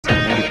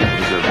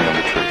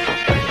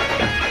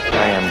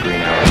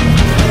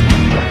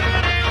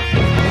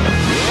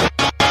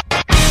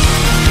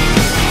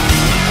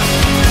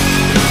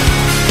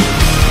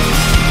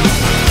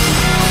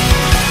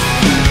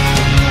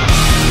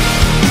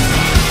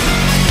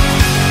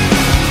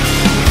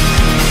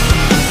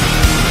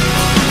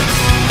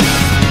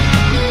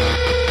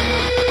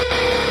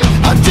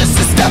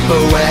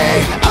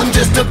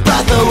a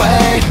breath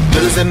away,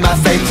 losing my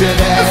faith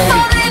today. I'm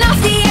falling off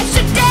the edge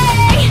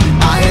today.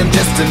 I am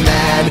just a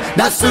man,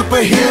 not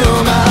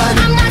superhuman.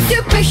 I'm not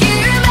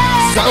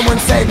superhuman. Someone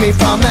save me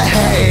from the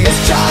hate.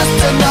 It's just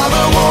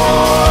another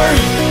war,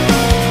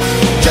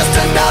 just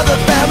another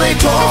family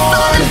torn.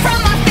 Falling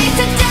from my feet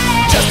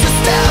today. Just a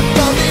step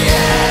on the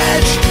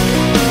edge,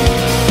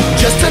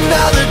 just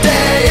another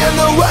day in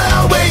the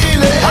world we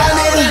live. I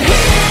need a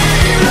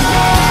hero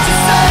to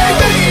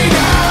save me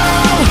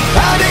now.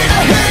 I need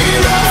a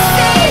hero.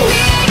 Save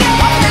me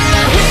now. I need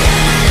a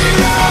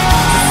hero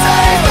to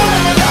save my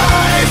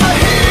life. A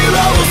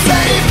hero will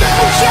save me.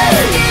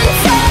 Just in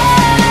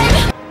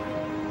time.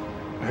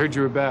 I heard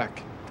you were back.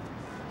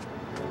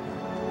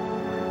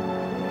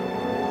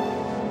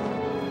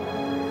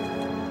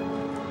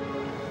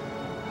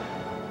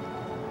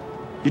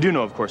 You do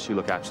know, of course, you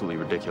look absolutely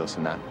ridiculous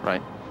in that,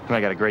 right? And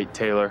I got a great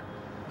tailor.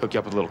 Hook you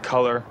up with a little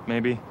color,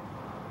 maybe.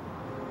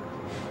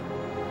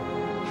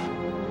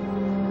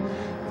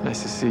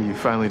 Nice to see you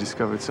finally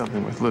discovered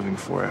something worth living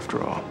for,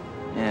 after all.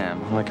 Yeah,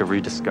 more like a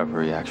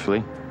rediscovery,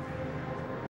 actually.